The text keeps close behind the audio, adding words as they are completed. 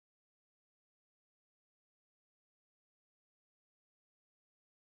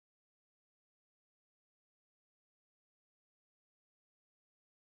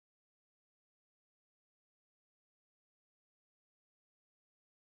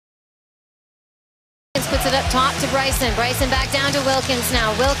Gets it up top to Bryson. Bryson back down to Wilkins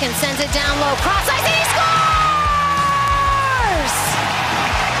now. Wilkins sends it down low. Cross ice and he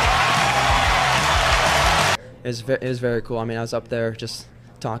scores! It was very cool. I mean, I was up there just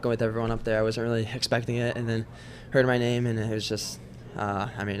talking with everyone up there. I wasn't really expecting it, and then heard my name, and it was just,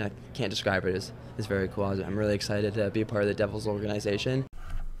 I mean, I can't describe it. It's very cool. I'm really excited to be a part of the Devils organization.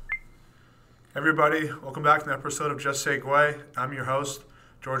 Everybody, welcome back to an episode of Just Say Guay. I'm your host,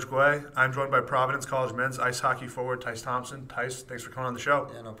 George Guay. I'm joined by Providence College men's ice hockey forward Tyce Thompson. Tyce, thanks for coming on the show.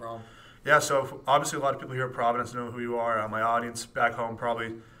 Yeah, no problem. Yeah, so obviously a lot of people here at Providence know who you are. My audience back home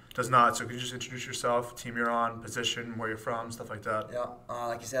probably does not. So could you just introduce yourself, team you're on, position, where you're from, stuff like that? Yeah,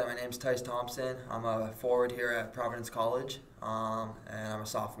 like you said, my name's Tyce Thompson. I'm a forward here at Providence College, and I'm a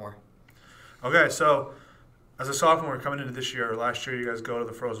sophomore. Okay, so as a sophomore coming into this year, last year you guys go to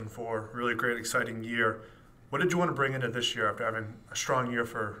the Frozen Four, really great, exciting year. What did you want to bring into this year after having a strong year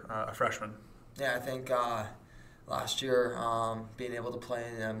for a freshman? Yeah, I think last year being able to play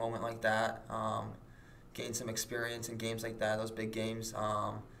in a moment like that, gain some experience in games like that, those big games,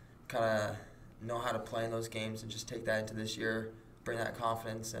 kind of know how to play in those games and just take that into this year, bring that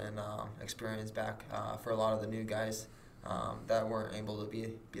confidence and experience back for a lot of the new guys that weren't able to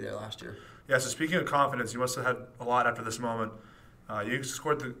be there last year. Yeah, so speaking of confidence, you must have had a lot after this moment. You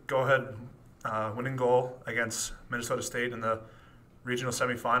scored the go-ahead winning goal against Minnesota State in the regional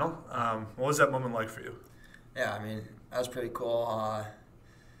semifinal. What was that moment like for you? Yeah, I mean, that was pretty cool.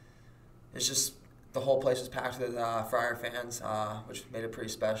 It's just the whole place was packed with Friar fans, which made it pretty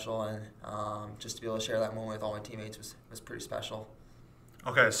special, and just to be able to share that moment with all my teammates was pretty special.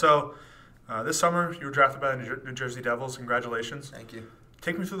 Okay, so this summer you were drafted by the New Jersey Devils. Congratulations. Thank you.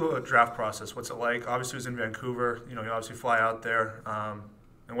 Take me through the draft process. What's it like? Obviously, it was in Vancouver. You know, you obviously fly out there.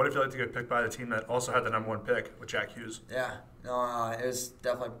 And what did it feel like to get picked by the team that also had the #1 pick with Jack Hughes? Yeah, no, it was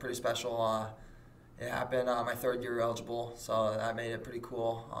definitely pretty special. It happened my third year eligible, so that made it pretty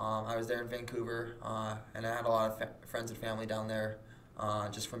cool. I was there in Vancouver, and I had a lot of friends and family down there,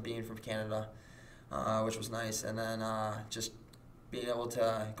 just from being from Canada, which was nice. And then just being able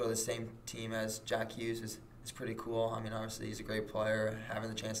to go to the same team as Jack Hughes is pretty cool. I mean, obviously he's a great player. Having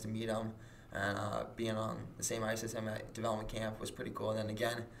the chance to meet him and being on the same ice as him at development camp was pretty cool. And then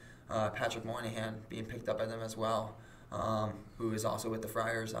again, Patrick Moynihan being picked up by them as well, who is also with the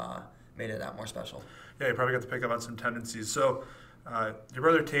Friars, made it that more special. Yeah, you probably got to pick up on some tendencies. So your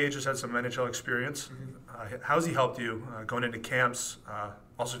brother Tage just had some NHL experience. Mm-hmm. How's he helped you going into camps,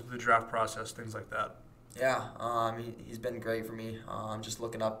 also through the draft process, things like that? Yeah, he's been great for me. I'm just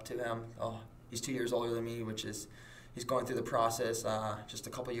looking up to him. He's 2 years older than me, which is he's going through the process just a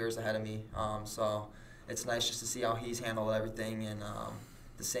couple years ahead of me. So it's nice just to see how he's handled everything and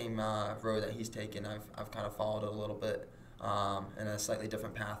the same road that he's taken. I've kind of followed it a little bit in a slightly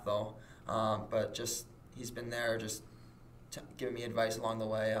different path though. But just he's been there just giving me advice along the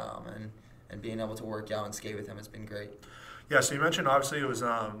way and being able to work out and skate with him has been great. Yeah, so you mentioned obviously it was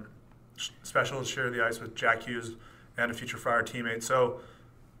special to share the ice with Jack Hughes and a future Friar teammate. So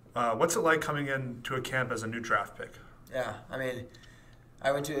what's it like coming into a camp as a new draft pick? Yeah, I mean,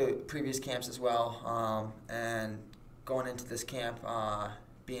 I went to previous camps as well, and going into this camp,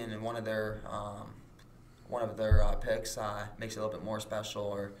 being in one of their picks makes it a little bit more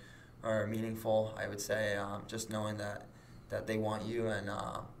special or meaningful. I would say just knowing that they want you and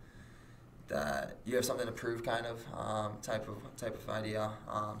that you have something to prove, kind of type of idea.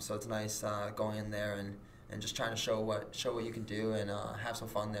 So it's nice going in there and just trying to show what you can do and have some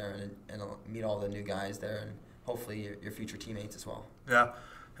fun there and meet all the new guys there and hopefully your future teammates as well. Yeah,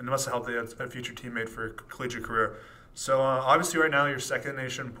 and it must have helped you a future teammate for your collegiate career. So obviously right now you're second in the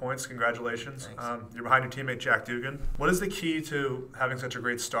nation in points. Congratulations. You're behind your teammate Jack Dugan. What is the key to having such a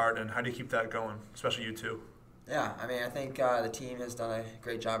great start and how do you keep that going, especially you two? Yeah, I mean, I think the team has done a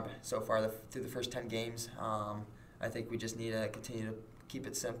great job so far through the first 10 games. I think we just need to continue to keep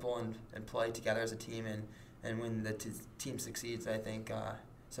it simple and play together as a team. And when the team succeeds, I think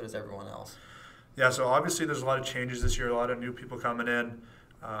so does everyone else. Yeah, so obviously there's a lot of changes this year, a lot of new people coming in,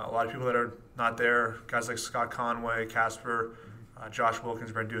 a lot of people that are not there, guys like Scott Conway, Casper, Josh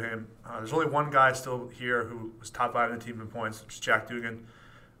Wilkins, Brent Duham. There's only one guy still here who was top 5 in the team in points, which is Jack Dugan.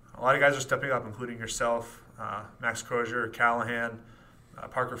 A lot of guys are stepping up, including yourself, Max Crozier, Callahan,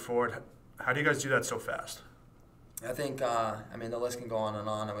 Parker Ford. How do you guys do that so fast? I think, I mean, the list can go on and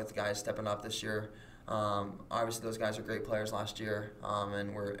on with guys stepping up this year. Obviously, those guys are great players last year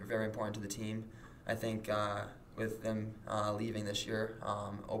and were very important to the team. I think with them leaving this year,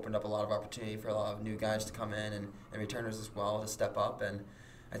 opened up a lot of opportunity for a lot of new guys to come in and returners as well to step up. And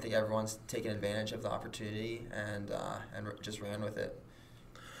I think everyone's taken advantage of the opportunity and just ran with it.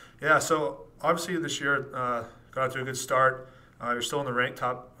 Yeah, so obviously this year got out to a good start. You're still in the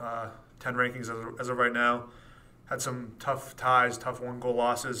top 10 rankings as of right now. Had some tough ties, tough 1-goal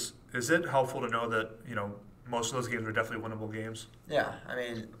losses. Is it helpful to know that, most of those games were definitely winnable games? Yeah, I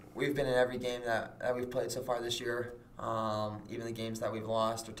mean, we've been in every game that we've played so far this year. Even the games that we've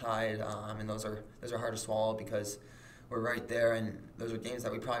lost or tied, those are hard to swallow because we're right there, and those are games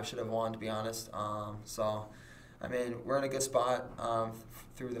that we probably should have won, to be honest. We're in a good spot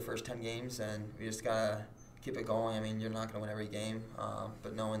through the first 10 games, and we just gotta keep it going. I mean, you're not gonna win every game,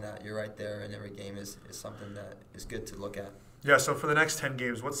 but knowing that you're right there in every game is something that is good to look at. Yeah. So for the next 10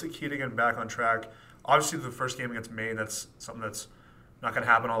 games, what's the key to getting back on track? Obviously, the first game against Maine, that's something that's not going to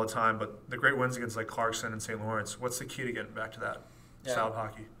happen all the time, but the great wins against like Clarkson and St. Lawrence, what's the key to getting back to that style of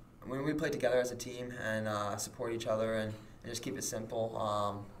hockey? When we play together as a team and support each other and just keep it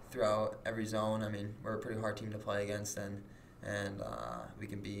simple throughout every zone, we're a pretty hard team to play against, and we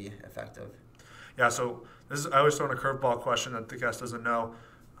can be effective. Yeah, so I always throw in a curveball question that the guest doesn't know.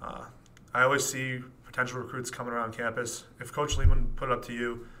 I always see potential recruits coming around campus. If Coach Lehman put it up to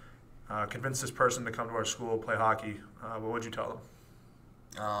you, convince this person to come to our school, play hockey, what would you tell them?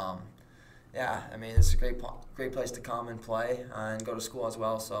 It's a great place to come and play and go to school as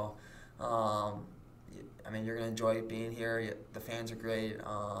well. So, you're going to enjoy being here. The fans are great.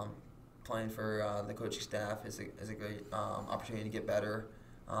 Playing for the coaching staff is a great opportunity to get better,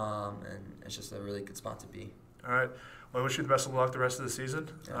 and it's just a really good spot to be. All right. Well, I wish you the best of luck the rest of the season.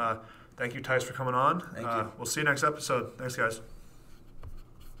 Yeah. Thank you, Tyce, for coming on. Thank you. We'll see you next episode. Thanks, guys.